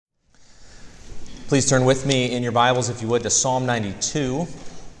Please turn with me in your Bibles, if you would, to Psalm 92.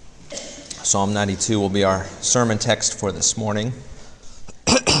 Psalm 92 will be our sermon text for this morning.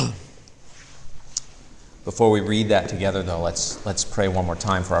 Before we read that together, though, let's pray one more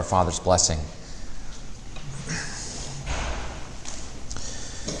time for our Father's blessing.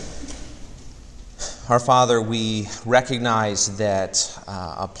 Our Father, we recognize that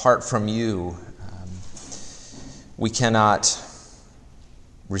apart from you, we cannot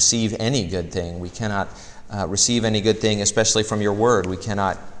receive any good thing. We cannot receive any good thing, especially from your word. We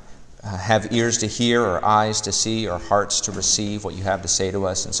cannot have ears to hear or eyes to see or hearts to receive what you have to say to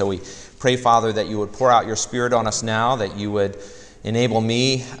us. And so we pray, Father, that you would pour out your Spirit on us now, that you would enable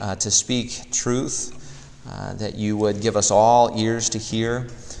me to speak truth, that you would give us all ears to hear,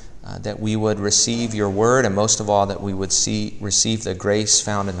 that we would receive your word, and most of all, that we would receive the grace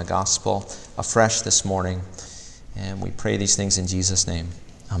found in the gospel afresh this morning. And we pray these things in Jesus' name.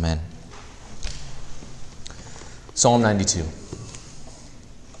 Amen. Psalm 92.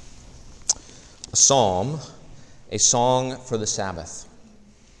 A psalm, a song for the Sabbath.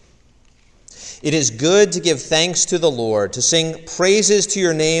 It is good to give thanks to the Lord, to sing praises to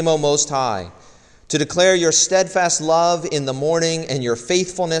your name, O Most High, to declare your steadfast love in the morning and your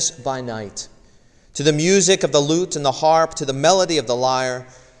faithfulness by night, to the music of the lute and the harp, to the melody of the lyre.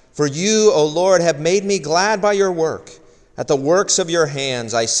 For you, O Lord, have made me glad by your work. At the works of your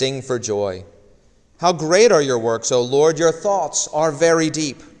hands I sing for joy. How great are your works, O Lord! Your thoughts are very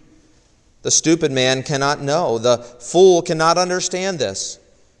deep. The stupid man cannot know, the fool cannot understand this,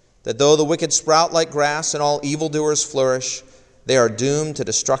 that though the wicked sprout like grass and all evildoers flourish, they are doomed to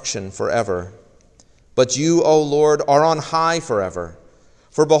destruction forever. But you, O Lord, are on high forever.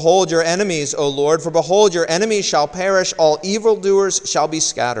 For behold your enemies, O Lord, for behold your enemies shall perish, all evildoers shall be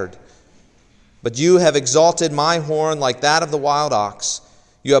scattered. But you have exalted my horn like that of the wild ox.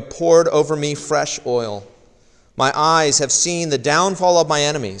 You have poured over me fresh oil. My eyes have seen the downfall of my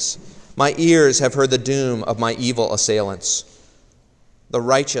enemies. My ears have heard the doom of my evil assailants. The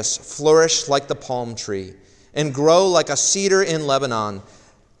righteous flourish like the palm tree and grow like a cedar in Lebanon.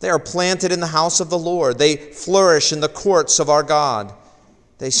 They are planted in the house of the Lord. They flourish in the courts of our God.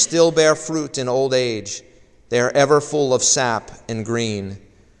 They still bear fruit in old age. They are ever full of sap and green,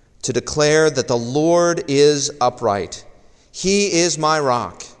 to declare that the Lord is upright. He is my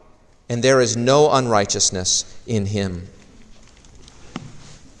rock, and there is no unrighteousness in him.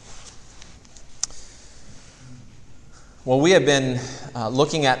 Well, we have been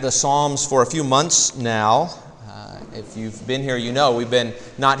looking at the Psalms for a few months now. If you've been here, you know we've been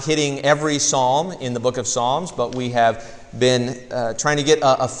not hitting every psalm in the book of Psalms, but we have been trying to get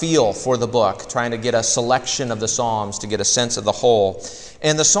a feel for the book, trying to get a selection of the Psalms to get a sense of the whole.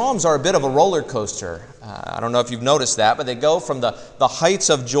 And the Psalms are a bit of a roller coaster. I don't know if you've noticed that, but they go from the heights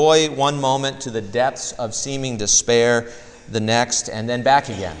of joy one moment to the depths of seeming despair the next, and then back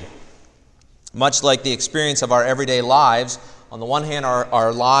again. Much like the experience of our everyday lives, on the one hand,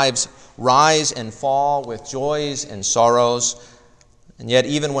 our lives rise and fall with joys and sorrows. And yet,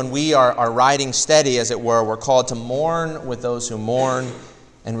 even when we are riding steady, as it were, we're called to mourn with those who mourn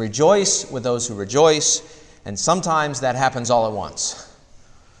and rejoice with those who rejoice. And sometimes that happens all at once.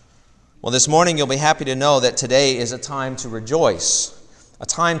 Well, this morning you'll be happy to know that today is a time to rejoice, a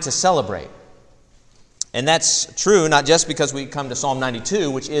time to celebrate. And that's true not just because we come to Psalm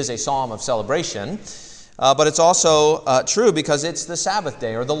 92, which is a psalm of celebration, but it's also true because it's the Sabbath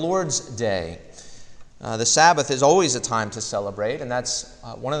day or the Lord's day. The Sabbath is always a time to celebrate, and that's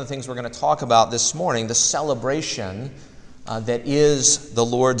one of the things we're going to talk about this morning, the celebration that is the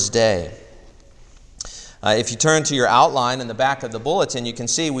Lord's day. If you turn to your outline in the back of the bulletin, you can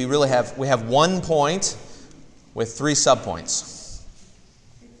see we have 1 point with 3 subpoints.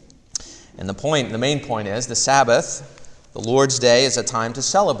 And the main point is the Sabbath, the Lord's day, is a time to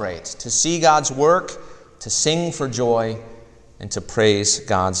celebrate, to see God's work, to sing for joy, and to praise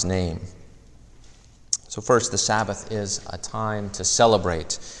God's name. So first, the Sabbath is a time to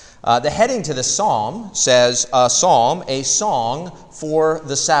celebrate. The heading to the psalm says, a song for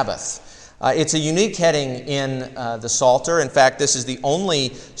the Sabbath. It's a unique heading in the Psalter. In fact, this is the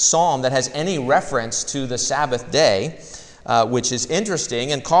only psalm that has any reference to the Sabbath day, which is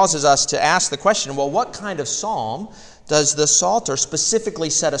interesting and causes us to ask the question, well, what kind of psalm does the Psalter specifically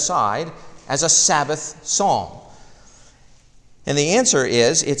set aside as a Sabbath psalm? And the answer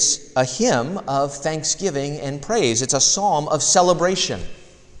is, it's a hymn of thanksgiving and praise. It's a psalm of celebration.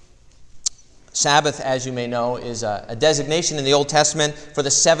 Sabbath, as you may know, is a designation in the Old Testament for the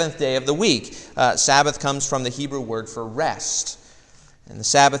seventh day of the week. Sabbath comes from the Hebrew word for rest. And the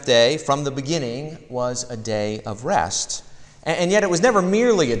Sabbath day, from the beginning, was a day of rest. And yet it was never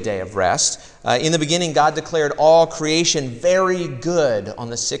merely a day of rest. In the beginning, God declared all creation very good on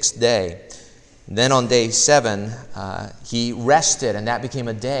the sixth day. Then on day 7, he rested, and that became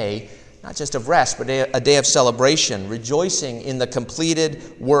a day, not just of rest, but a day of celebration, rejoicing in the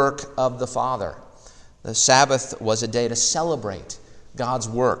completed work of the Father. The Sabbath was a day to celebrate God's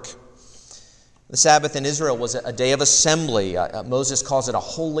work. The Sabbath in Israel was a day of assembly. Moses calls it a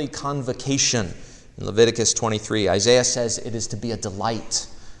holy convocation in Leviticus 23. Isaiah says it is to be a delight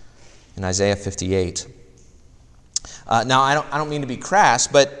in Isaiah 58. Now, I don't mean to be crass,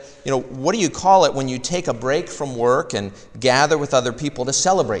 but what do you call it when you take a break from work and gather with other people to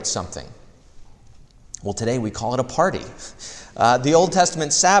celebrate something? Well, today we call it a party. The Old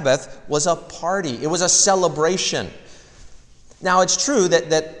Testament Sabbath was a party. It was a celebration. Now, it's true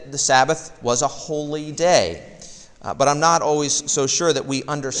that the Sabbath was a holy day, but I'm not always so sure that we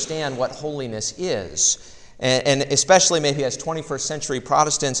understand what holiness is. And especially maybe as 21st century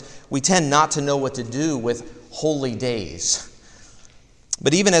Protestants, we tend not to know what to do with holy days.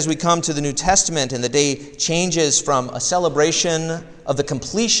 But even as we come to the New Testament and the day changes from a celebration of the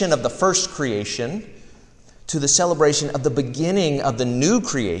completion of the first creation to the celebration of the beginning of the new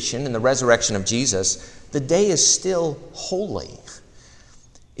creation in the resurrection of Jesus, the day is still holy.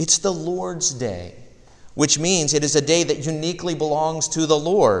 It's the Lord's day, which means it is a day that uniquely belongs to the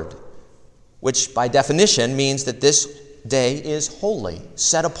Lord, which by definition means that this day is holy,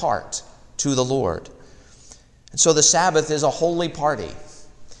 set apart to the Lord. And so the Sabbath is a holy party,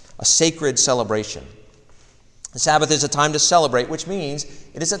 a sacred celebration. The Sabbath is a time to celebrate, which means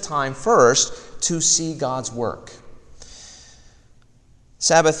it is a time first to see God's work.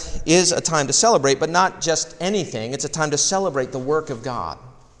 Sabbath is a time to celebrate, but not just anything. It's a time to celebrate the work of God.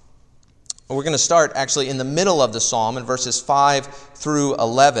 We're going to start actually in the middle of the psalm in verses 5 through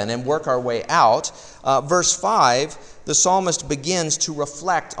 11 and work our way out. Verse 5, the psalmist begins to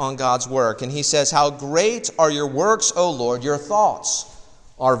reflect on God's work, and he says, "How great are your works, O Lord, your thoughts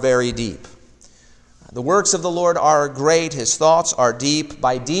are very deep." The works of the Lord are great, his thoughts are deep.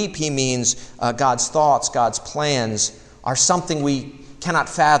 By deep, he means God's thoughts, God's plans are something we cannot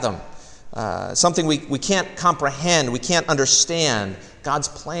fathom, something we can't comprehend, we can't understand. God's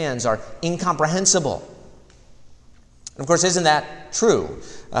plans are incomprehensible. And of course, isn't that true?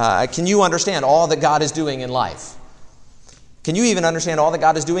 Can you understand all that God is doing in life? Can you even understand all that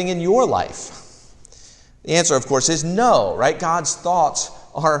God is doing in your life? The answer, of course, is no, right? God's thoughts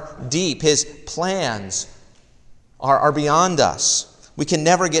are deep. His plans are beyond us. We can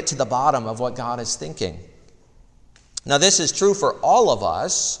never get to the bottom of what God is thinking. Now, this is true for all of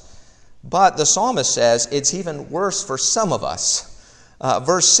us, but the psalmist says it's even worse for some of us.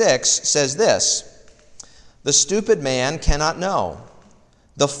 Verse 6 says this, "The stupid man cannot know.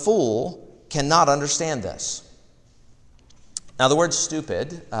 The fool cannot understand this." Now, the word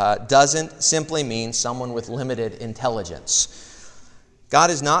stupid doesn't simply mean someone with limited intelligence. God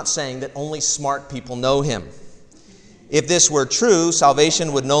is not saying that only smart people know him. If this were true,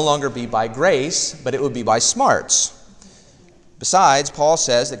 salvation would no longer be by grace, but it would be by smarts. Besides, Paul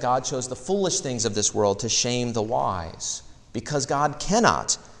says that God chose the foolish things of this world to shame the wise, because God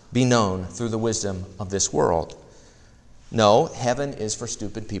cannot be known through the wisdom of this world. No, heaven is for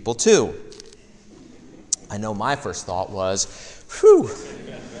stupid people too. I know my first thought was, whew.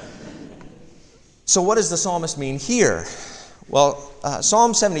 So what does the psalmist mean here? Well,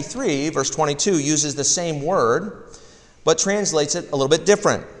 Psalm 73, verse 22, uses the same word, but translates it a little bit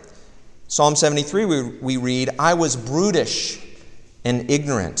different. Psalm 73, we read, "I was brutish and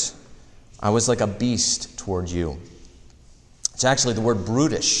ignorant. I was like a beast toward you." It's actually the word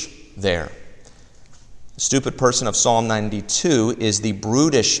brutish there. The stupid person of Psalm 92 is the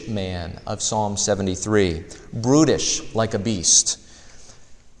brutish man of Psalm 73. Brutish, like a beast.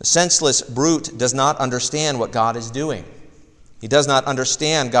 The senseless brute does not understand what God is doing. He does not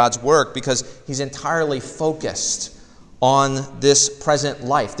understand God's work because he's entirely focused on this present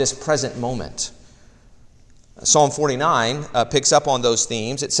life, this present moment. Psalm 49 picks up on those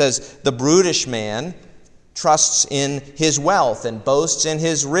themes. It says, "The brutish man trusts in his wealth and boasts in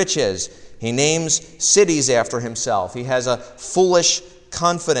his riches. He names cities after himself. He has a foolish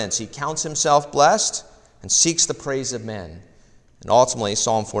confidence. He counts himself blessed and seeks the praise of men." And ultimately,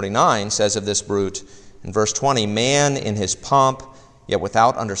 Psalm 49 says of this brute in verse 20, "Man in his pomp, yet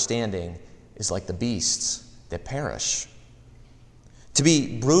without understanding, is like the beasts that perish." To be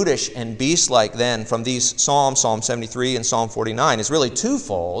brutish and beast-like then from these Psalms, Psalm 73 and Psalm 49, is really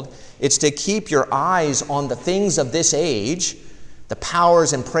twofold. It's to keep your eyes on the things of this age, the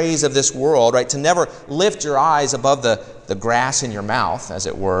powers and praise of this world, right? To never lift your eyes above the grass in your mouth, as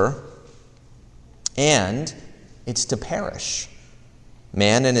it were. And It's to perish.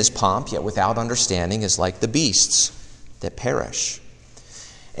 Man in his pomp, yet without understanding, is like the beasts that perish.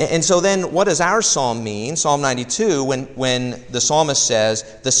 And so then what does our psalm mean, Psalm 92, when the psalmist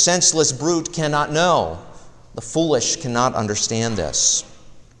says, the senseless brute cannot know, the foolish cannot understand this?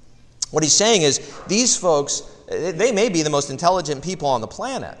 What he's saying is, these folks, they may be the most intelligent people on the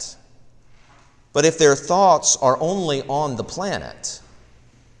planet, but if their thoughts are only on the planet,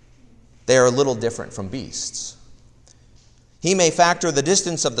 they are a little different from beasts. He may factor the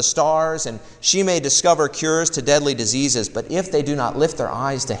distance of the stars, and she may discover cures to deadly diseases, but if they do not lift their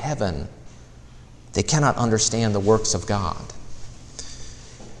eyes to heaven, they cannot understand the works of God.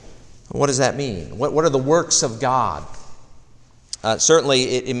 What does that mean? What are the works of God? Certainly,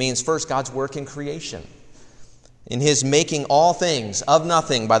 it means first God's work in creation, in His making all things of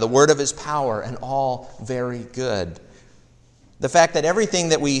nothing by the word of His power, and all very good. The fact that everything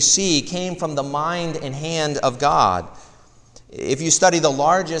that we see came from the mind and hand of God. If you study the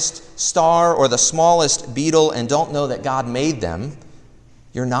largest star or the smallest beetle and don't know that God made them,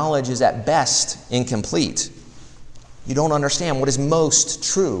 your knowledge is at best incomplete. You don't understand what is most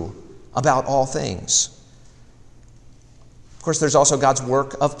true about all things. Of course, there's also God's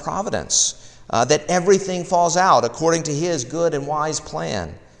work of providence, that everything falls out according to His good and wise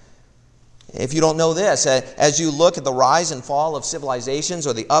plan. If you don't know this, as you look at the rise and fall of civilizations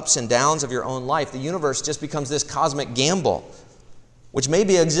or the ups and downs of your own life, the universe just becomes this cosmic gamble, which may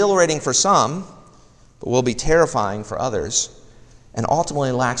be exhilarating for some, but will be terrifying for others, and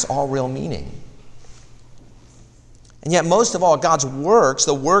ultimately lacks all real meaning. And yet, most of all, God's works,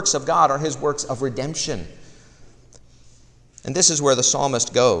 the works of God, are His works of redemption. And this is where the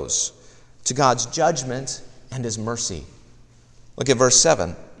psalmist goes, to God's judgment and His mercy. Look at verse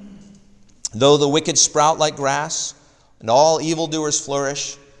 7. Though the wicked sprout like grass, and all evildoers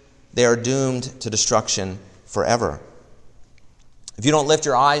flourish, they are doomed to destruction forever. If you don't lift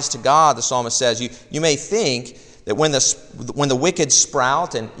your eyes to God, the psalmist says, you may think that when the wicked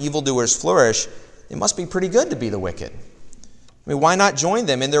sprout and evildoers flourish, it must be pretty good to be the wicked. I mean, why not join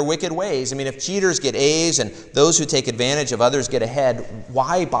them in their wicked ways? I mean, if cheaters get A's and those who take advantage of others get ahead,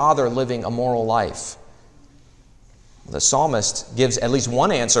 why bother living a moral life? The psalmist gives at least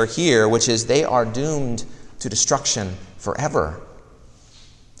one answer here, which is they are doomed to destruction forever.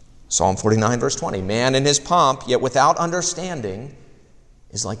 Psalm 49, verse 20, man in his pomp, yet without understanding,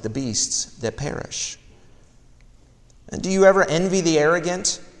 is like the beasts that perish. And do you ever envy the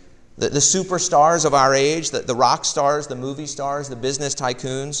arrogant, the superstars of our age, the rock stars, the movie stars, the business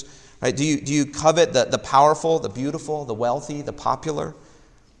tycoons? Right? Do you covet the powerful, the beautiful, the wealthy, the popular?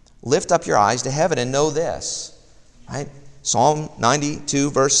 Lift up your eyes to heaven and know this. Right? Psalm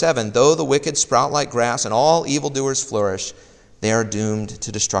 92, verse 7, though the wicked sprout like grass and all evildoers flourish, they are doomed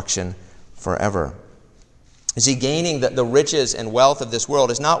to destruction forever. You see, gaining the riches and wealth of this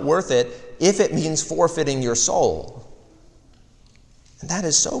world is not worth it if it means forfeiting your soul. And that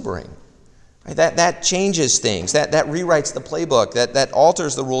is sobering. Right? That changes things. That rewrites the playbook. That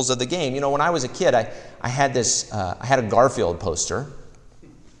alters the rules of the game. You know, when I was a kid, I had a Garfield poster.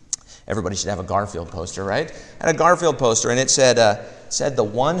 Everybody should have a Garfield poster, right? I had a Garfield poster, and it said, the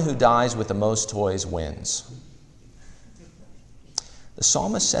one who dies with the most toys wins. The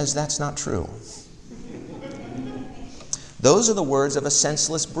psalmist says that's not true. Those are the words of a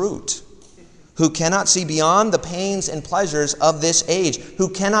senseless brute who cannot see beyond the pains and pleasures of this age, who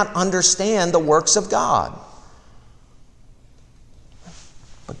cannot understand the works of God.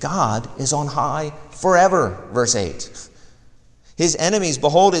 But God is on high forever, verse 8. His enemies,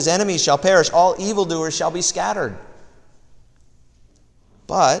 behold, his enemies shall perish. All evildoers shall be scattered.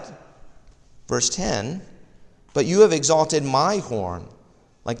 But, verse 10, but you have exalted my horn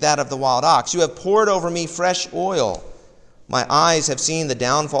like that of the wild ox. You have poured over me fresh oil. My eyes have seen the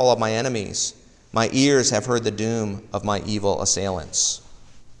downfall of my enemies. My ears have heard the doom of my evil assailants.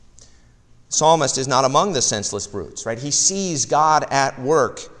 The psalmist is not among the senseless brutes, right? He sees God at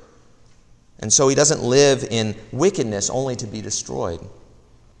work. And so he doesn't live in wickedness only to be destroyed.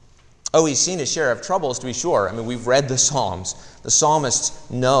 Oh, he's seen his share of troubles, to be sure. I mean, we've read the Psalms. The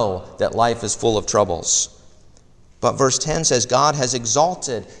psalmists know that life is full of troubles. But verse 10 says, God has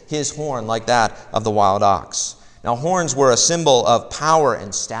exalted his horn like that of the wild ox. Now, horns were a symbol of power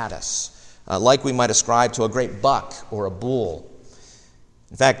and status, like we might ascribe to a great buck or a bull.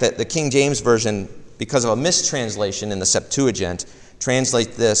 In fact, the King James Version, because of a mistranslation in the Septuagint,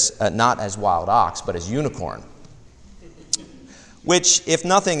 translate this not as wild ox, but as unicorn, which, if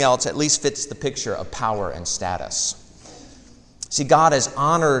nothing else, at least fits the picture of power and status. See, God has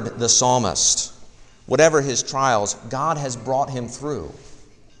honored the psalmist. Whatever his trials, God has brought him through.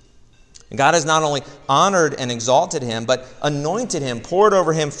 And God has not only honored and exalted him, but anointed him, poured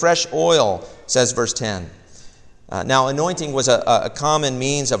over him fresh oil, says verse 10. Now, anointing was a common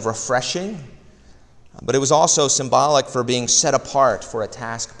means of refreshing, but it was also symbolic for being set apart for a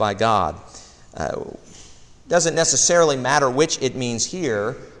task by God. Doesn't necessarily matter which it means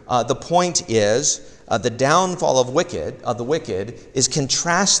here. The point is the downfall of the wicked is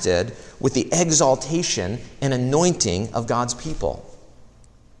contrasted with the exaltation and anointing of God's people.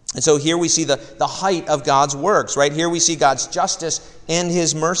 And so here we see the height of God's works, right? Here we see God's justice and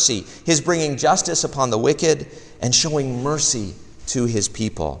his mercy, his bringing justice upon the wicked and showing mercy to his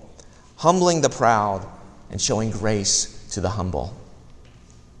people, humbling the proud and showing grace to the humble.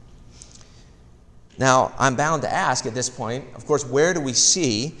 Now, I'm bound to ask at this point, of course, where do we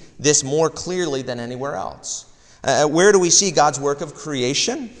see this more clearly than anywhere else? Where do we see God's work of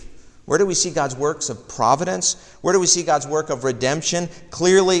creation? Where do we see God's works of providence? Where do we see God's work of redemption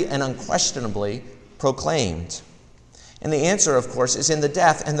clearly and unquestionably proclaimed? And the answer, of course, is in the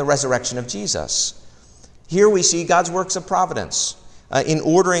death and the resurrection of Jesus. Here we see God's works of providence in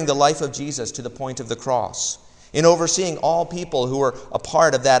ordering the life of Jesus to the point of the cross, in overseeing all people who were a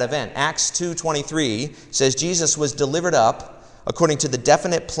part of that event. Acts 2:23 says Jesus was delivered up according to the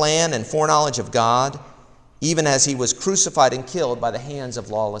definite plan and foreknowledge of God, even as he was crucified and killed by the hands of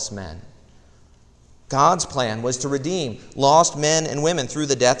lawless men. God's plan was to redeem lost men and women through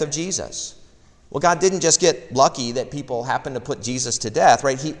the death of Jesus. Well, God didn't just get lucky that people happened to put Jesus to death,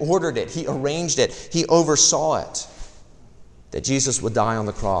 right? He ordered it. He arranged it. He oversaw it, that Jesus would die on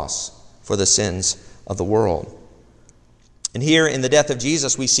the cross for the sins of the world. And here in the death of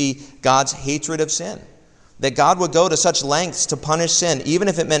Jesus, we see God's hatred of sin, that God would go to such lengths to punish sin, even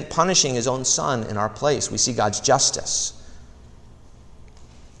if it meant punishing his own Son in our place. We see God's justice.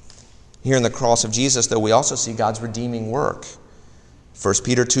 Here in the cross of Jesus, though, we also see God's redeeming work. 1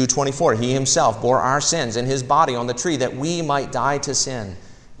 Peter 2:24, he himself bore our sins in his body on the tree, that we might die to sin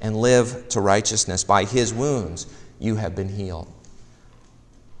and live to righteousness. By his wounds you have been healed.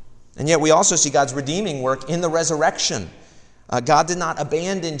 And yet we also see God's redeeming work in the resurrection. God did not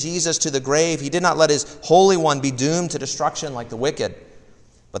abandon Jesus to the grave. He did not let his Holy One be doomed to destruction like the wicked.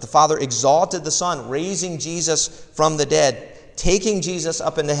 But the Father exalted the Son, raising Jesus from the dead, taking Jesus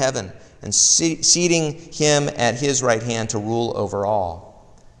up into heaven, and seating him at his right hand to rule over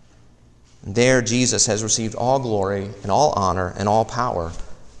all. And there Jesus has received all glory and all honor and all power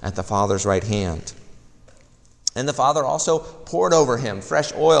at the Father's right hand. And the Father also poured over him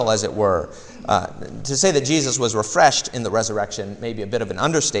fresh oil, as it were. To say that Jesus was refreshed in the resurrection may be a bit of an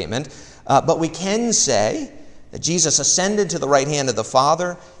understatement, but we can say that Jesus ascended to the right hand of the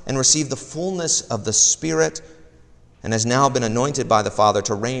Father and received the fullness of the Spirit and has now been anointed by the Father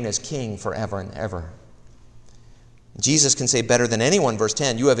to reign as King forever and ever. Jesus can say better than anyone, verse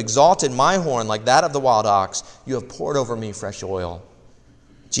 10, "You have exalted my horn like that of the wild ox. You have poured over me fresh oil."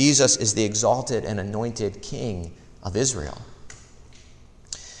 Jesus is the exalted and anointed King of Israel.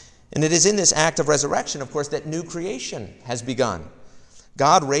 And it is in this act of resurrection, of course, that new creation has begun.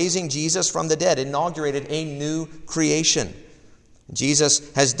 God, raising Jesus from the dead, inaugurated a new creation. Jesus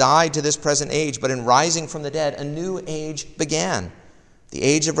has died to this present age, but in rising from the dead, a new age began. The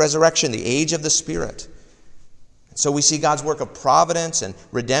age of resurrection, the age of the Spirit. So we see God's work of providence and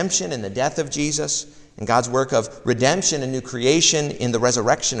redemption in the death of Jesus, and God's work of redemption and new creation in the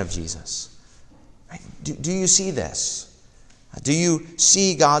resurrection of Jesus. Do you see this? Do you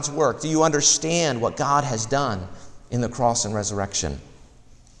see God's work? Do you understand what God has done in the cross and resurrection?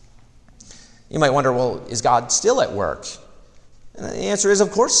 You might wonder, well, is God still at work? And the answer is,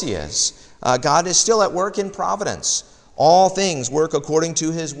 of course he is. God is still at work in providence. All things work according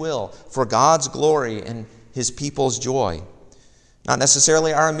to his will for God's glory and his people's joy. Not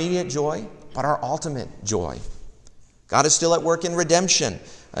necessarily our immediate joy, but our ultimate joy. God is still at work in redemption.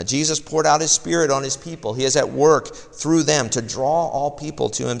 Jesus poured out his Spirit on his people. He is at work through them to draw all people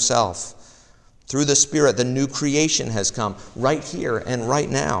to himself. Through the Spirit, the new creation has come right here and right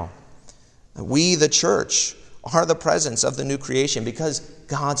now. We, the church, are the presence of the new creation because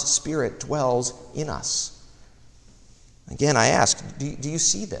God's Spirit dwells in us. Again, I ask, do you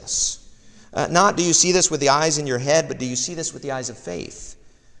see this? Not do you see this with the eyes in your head, but do you see this with the eyes of faith?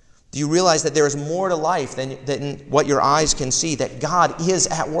 Do you realize that there is more to life than what your eyes can see, that God is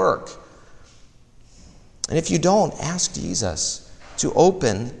at work? And if you don't, ask Jesus to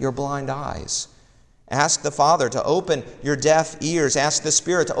open your blind eyes. Ask the Father to open your deaf ears. Ask the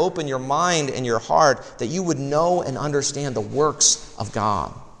Spirit to open your mind and your heart, that you would know and understand the works of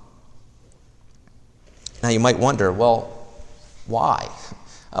God. Now you might wonder, well, why?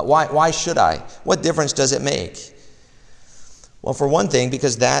 Why should I? What difference does it make? Well, for one thing,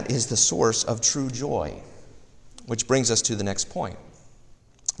 because that is the source of true joy, which brings us to the next point.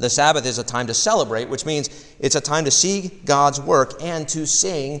 The Sabbath is a time to celebrate, which means it's a time to see God's work and to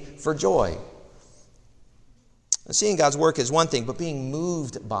sing for joy. Seeing God's work is one thing, but being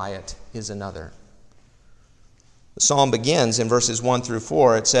moved by it is another. The psalm begins in verses 1 through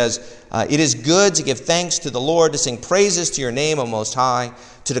 4. It says, "It is good to give thanks to the Lord, to sing praises to your name, O Most High,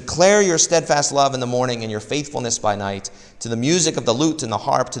 to declare your steadfast love in the morning and your faithfulness by night, to the music of the lute and the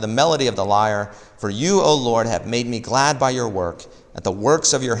harp, to the melody of the lyre. For you, O Lord, have made me glad by your work. At the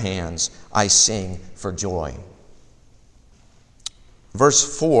works of your hands I sing for joy." Verse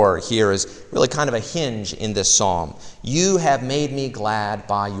 4 here is really kind of a hinge in this psalm. You have made me glad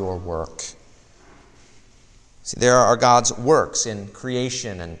by your work. See, there are God's works in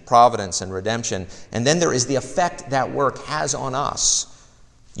creation and providence and redemption, and then there is the effect that work has on us.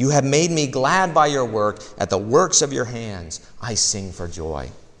 You have made me glad by your work. At the works of your hands I sing for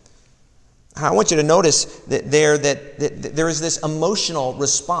joy. I want you to notice that there is this emotional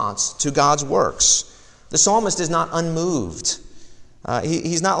response to God's works. The psalmist is not unmoved.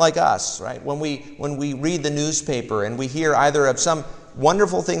 He's not like us, right? When we read the newspaper and we hear either of some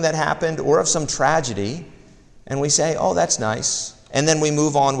wonderful thing that happened or of some tragedy, and we say, oh, that's nice, and then we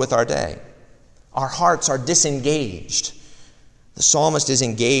move on with our day. Our hearts are disengaged. The psalmist is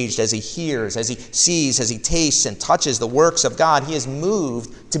engaged as he hears, as he sees, as he tastes and touches the works of God. He is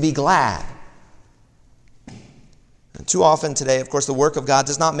moved to be glad. And too often today, of course, the work of God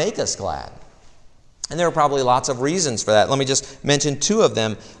does not make us glad. And there are probably lots of reasons for that. Let me just mention two of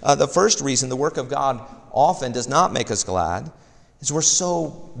them. The first reason the work of God often does not make us glad is we're so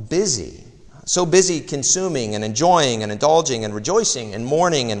busy consuming and enjoying and indulging and rejoicing and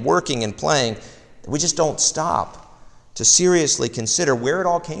mourning and working and playing, that we just don't stop to seriously consider where it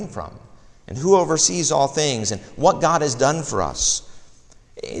all came from and who oversees all things and what God has done for us.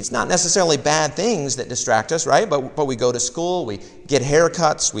 It's not necessarily bad things that distract us, right? But we go to school, we get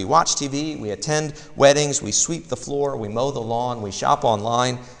haircuts, we watch TV, we attend weddings, we sweep the floor, we mow the lawn, we shop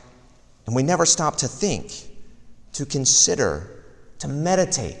online, and we never stop to think, to consider, to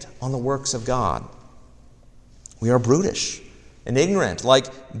meditate on the works of God. We are brutish and ignorant, like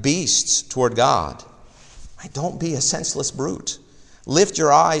beasts toward God. Don't be a senseless brute. Lift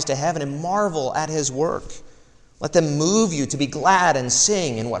your eyes to heaven and marvel at his work. Let them move you to be glad and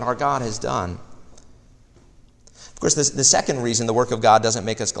sing in what our God has done. Of course, the second reason the work of God doesn't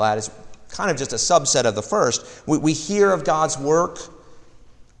make us glad is kind of just a subset of the first. We hear of God's work.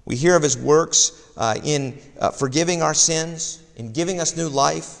 We hear of his works in forgiving our sins, in giving us new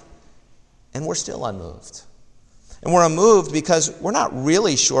life, and we're still unmoved. And we're unmoved because we're not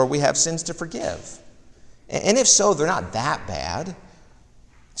really sure we have sins to forgive. And if so, they're not that bad.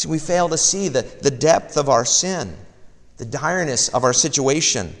 See, we fail to see the depth of our sin, the direness of our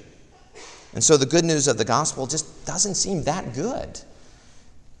situation. And so the good news of the gospel just doesn't seem that good.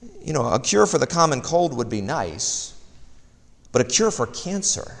 You know, a cure for the common cold would be nice, but a cure for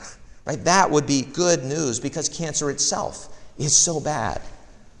cancer, right? That would be good news because cancer itself is so bad.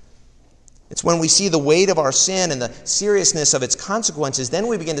 It's when we see the weight of our sin and the seriousness of its consequences, then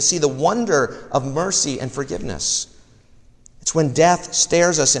we begin to see the wonder of mercy and forgiveness. It's when death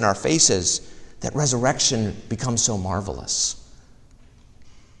stares us in our faces that resurrection becomes so marvelous.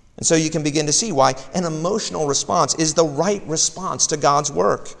 And so you can begin to see why an emotional response is the right response to God's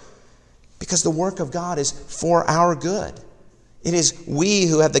work. Because the work of God is for our good. It is we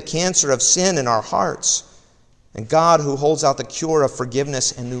who have the cancer of sin in our hearts, and God who holds out the cure of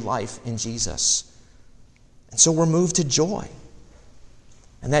forgiveness and new life in Jesus. And so we're moved to joy.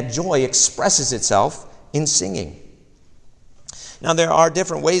 And that joy expresses itself in singing. Now, there are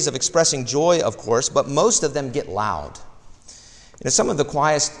different ways of expressing joy, of course, but most of them get loud. You know, some of the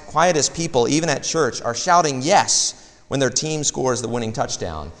quietest people, even at church, are shouting yes when their team scores the winning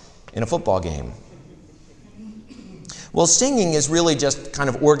touchdown in a football game. Well, singing is really just kind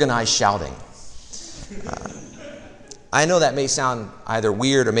of organized shouting. I know that may sound either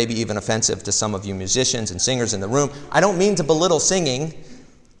weird or maybe even offensive to some of you musicians and singers in the room. I don't mean to belittle singing.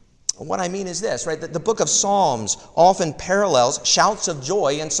 What I mean is this, right? That the book of Psalms often parallels shouts of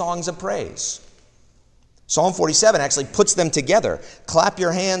joy and songs of praise. Psalm 47 actually puts them together. Clap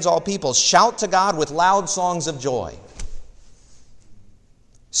your hands, all people. Shout to God with loud songs of joy.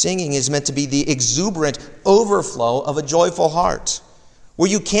 Singing is meant to be the exuberant overflow of a joyful heart, where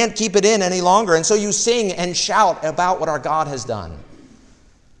you can't keep it in any longer, and so you sing and shout about what our God has done.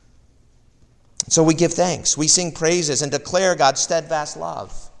 So we give thanks, we sing praises, and declare God's steadfast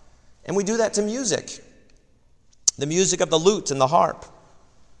love. And we do that to music. The music of the lute and the harp.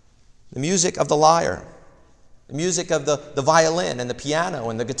 The music of the lyre. the music of the violin and the piano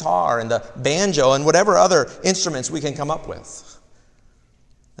and the guitar and the banjo and whatever other instruments we can come up with.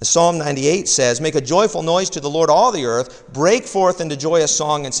 As Psalm 98 says, make a joyful noise to the Lord, all the earth. Break forth into joyous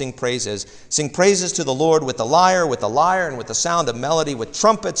song and sing praises. Sing praises to the Lord with the lyre, and with the sound of melody, with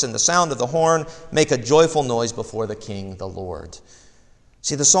trumpets and the sound of the horn. Make a joyful noise before the King, the Lord.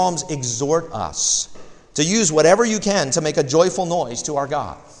 See, the Psalms exhort us to use whatever you can to make a joyful noise to our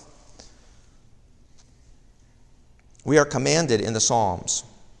God. We are commanded in the Psalms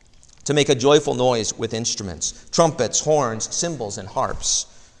to make a joyful noise with instruments, trumpets, horns, cymbals, and harps.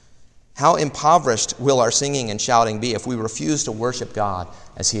 How impoverished will our singing and shouting be if we refuse to worship God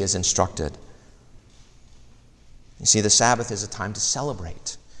as He has instructed? You see, the Sabbath is a time to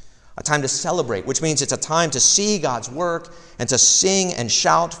celebrate. A time to celebrate, which means it's a time to see God's work and to sing and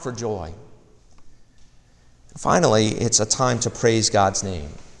shout for joy. Finally, it's a time to praise God's name.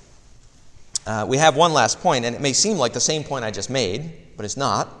 We have one last point, and it may seem like the same point I just made, but it's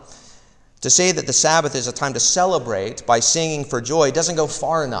not. To say that the Sabbath is a time to celebrate by singing for joy doesn't go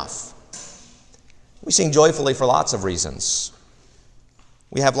far enough. We sing joyfully for lots of reasons.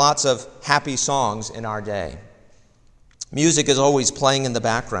 We have lots of happy songs in our day. Music is always playing in the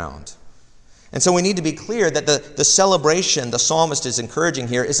background. And so we need to be clear that the celebration the psalmist is encouraging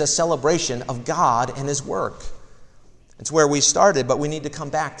here is a celebration of God and His work. It's where we started, but we need to come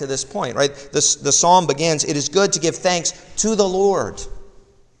back to this point, right? The psalm begins, it is good to give thanks to the Lord,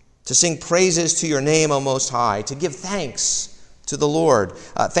 to sing praises to your name, O Most High, to give thanks to the Lord.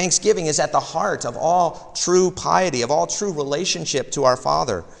 Thanksgiving is at the heart of all true piety, of all true relationship to our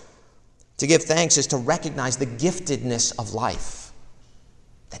Father. To give thanks is to recognize the giftedness of life.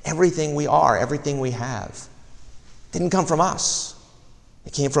 That everything we are, everything we have, didn't come from us.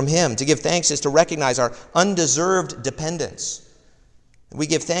 It came from Him. To give thanks is to recognize our undeserved dependence. We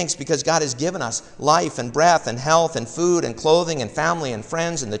give thanks because God has given us life and breath and health and food and clothing and family and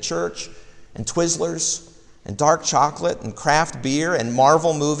friends and the church and Twizzlers and dark chocolate and craft beer and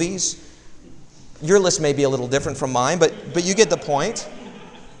Marvel movies. Your list may be a little different from mine, but you get the point.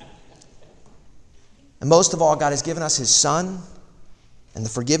 And most of all, God has given us His Son and the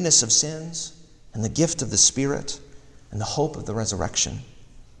forgiveness of sins and the gift of the Spirit and the hope of the resurrection.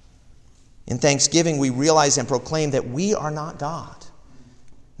 In thanksgiving, we realize and proclaim that we are not God,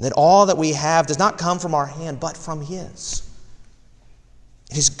 that all that we have does not come from our hand, but from His.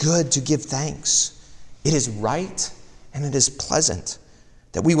 It is good to give thanks. It is right and it is pleasant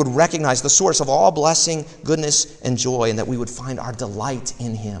that we would recognize the source of all blessing, goodness, and joy, and that we would find our delight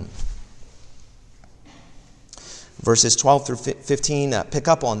in Him. Verses 12 through 15 pick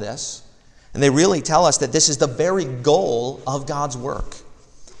up on this, and they really tell us that this is the very goal of God's work.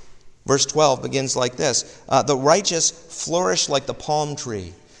 Verse 12 begins like this, the righteous flourish like the palm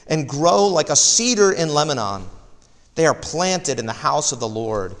tree and grow like a cedar in Lebanon. They are planted in the house of the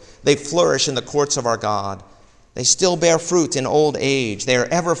Lord. They flourish in the courts of our God. They still bear fruit in old age. They are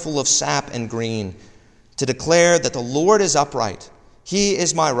ever full of sap and green, to declare that the Lord is upright. He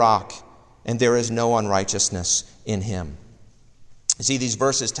is my rock, and there is no unrighteousness in Him. You see, these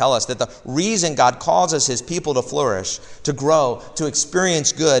verses tell us that the reason God causes His people to flourish, to grow, to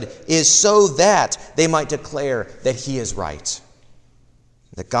experience good, is so that they might declare that He is right,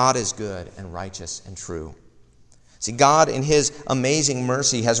 that God is good and righteous and true. See, God, in His amazing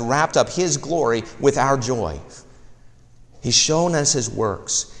mercy, has wrapped up His glory with our joy. He's shown us His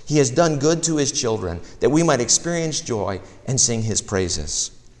works. He has done good to His children, that we might experience joy and sing His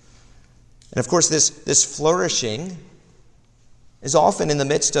praises. And of course, this flourishing is often in the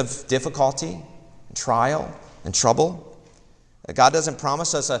midst of difficulty, and trial, and trouble. God doesn't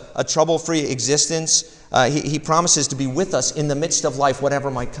promise us a trouble-free existence. He promises to be with us in the midst of life, whatever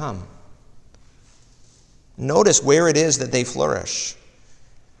might come. Notice where it is that they flourish.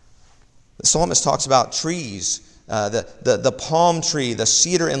 The psalmist talks about trees, the palm tree, the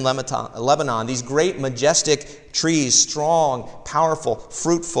cedar in Lebanon, these great majestic trees, strong, powerful,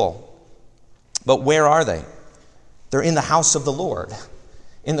 fruitful. But where are they? They're in the house of the Lord,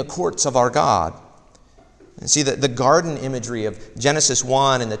 in the courts of our God. And see, the garden imagery of Genesis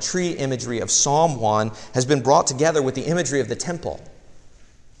 1 and the tree imagery of Psalm 1 has been brought together with the imagery of the temple.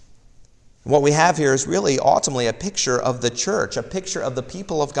 What we have here is really ultimately a picture of the church, a picture of the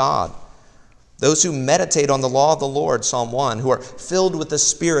people of God. Those who meditate on the law of the Lord, Psalm 1, who are filled with the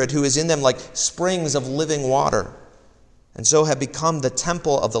Spirit, who is in them like springs of living water, and so have become the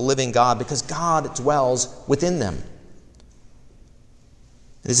temple of the living God because God dwells within them.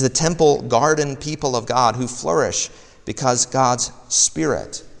 It is the temple garden people of God who flourish because God's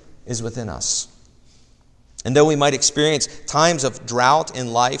Spirit is within us. And though we might experience times of drought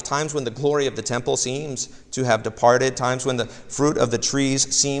in life, times when the glory of the temple seems to have departed, times when the fruit of the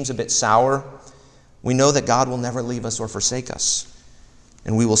trees seems a bit sour, we know that God will never leave us or forsake us,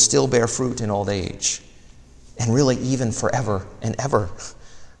 and we will still bear fruit in old age, and really even forever and ever,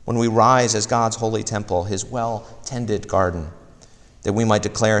 when we rise as God's holy temple, his well-tended garden, that we might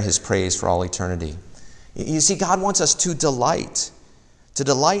declare his praise for all eternity. You see, God wants us to delight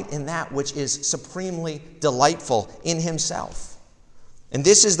in that which is supremely delightful in himself. And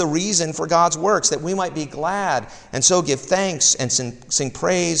this is the reason for God's works, that we might be glad and so give thanks and sing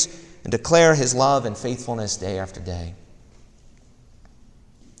praise and declare his love and faithfulness day after day.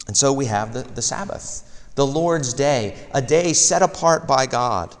 And so we have the Sabbath, the Lord's day, a day set apart by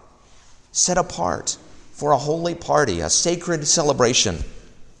God, set apart for a holy party, a sacred celebration,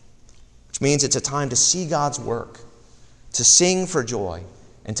 which means it's a time to see God's work, to sing for joy,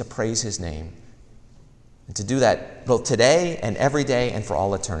 and to praise his name. And to do that both today and every day and for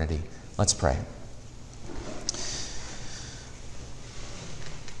all eternity. Let's pray.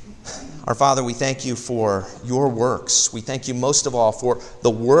 Our Father, we thank you for your works. We thank you most of all for the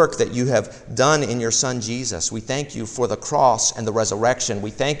work that you have done in your Son Jesus. We thank you for the cross and the resurrection.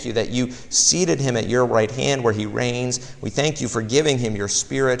 We thank you that you seated him at your right hand where he reigns. We thank you for giving him your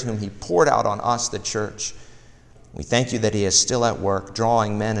Spirit, whom he poured out on us, the church. We thank you that he is still at work,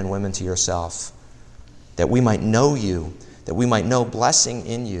 drawing men and women to yourself, that we might know you, that we might know blessing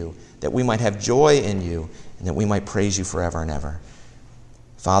in you, that we might have joy in you, and that we might praise you forever and ever.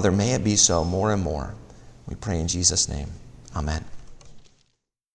 Father, may it be so more and more. We pray in Jesus' name. Amen.